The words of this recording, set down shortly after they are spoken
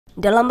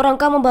Dalam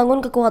rangka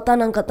membangun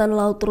kekuatan Angkatan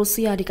Laut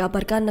Rusia,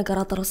 dikabarkan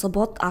negara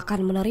tersebut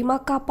akan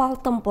menerima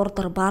kapal tempur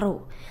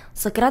terbaru.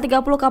 Sekira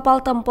 30 kapal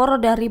tempur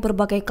dari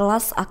berbagai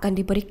kelas akan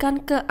diberikan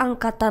ke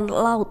Angkatan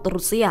Laut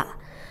Rusia.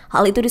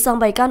 Hal itu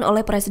disampaikan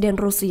oleh Presiden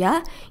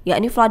Rusia,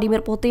 yakni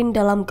Vladimir Putin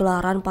dalam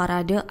gelaran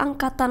Parade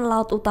Angkatan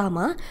Laut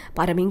Utama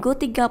pada Minggu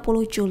 30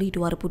 Juli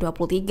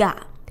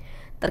 2023.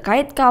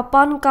 Terkait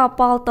kapan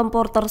kapal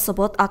tempur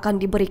tersebut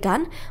akan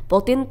diberikan,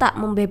 Putin tak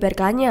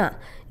membeberkannya.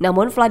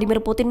 Namun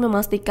Vladimir Putin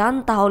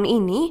memastikan tahun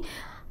ini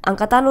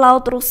Angkatan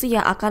Laut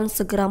Rusia akan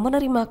segera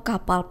menerima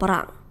kapal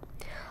perang.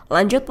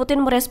 Lanjut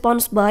Putin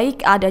merespons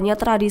baik adanya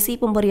tradisi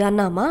pemberian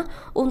nama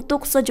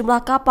untuk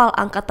sejumlah kapal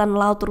Angkatan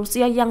Laut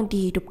Rusia yang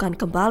dihidupkan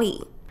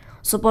kembali.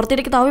 Seperti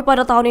diketahui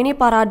pada tahun ini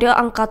Parade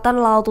Angkatan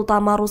Laut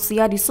Utama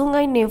Rusia di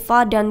Sungai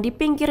Neva dan di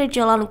pinggir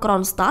jalan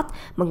Kronstadt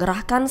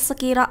mengerahkan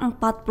sekira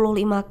 45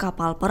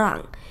 kapal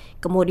perang.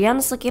 Kemudian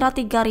sekira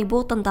 3.000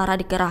 tentara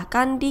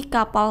dikerahkan di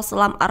kapal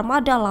selam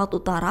Armada Laut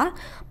Utara,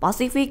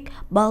 Pasifik,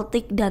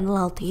 Baltik, dan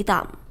Laut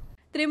Hitam.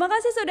 Terima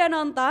kasih sudah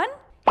nonton.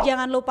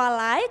 Jangan lupa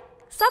like,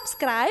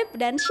 subscribe,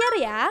 dan share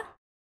ya.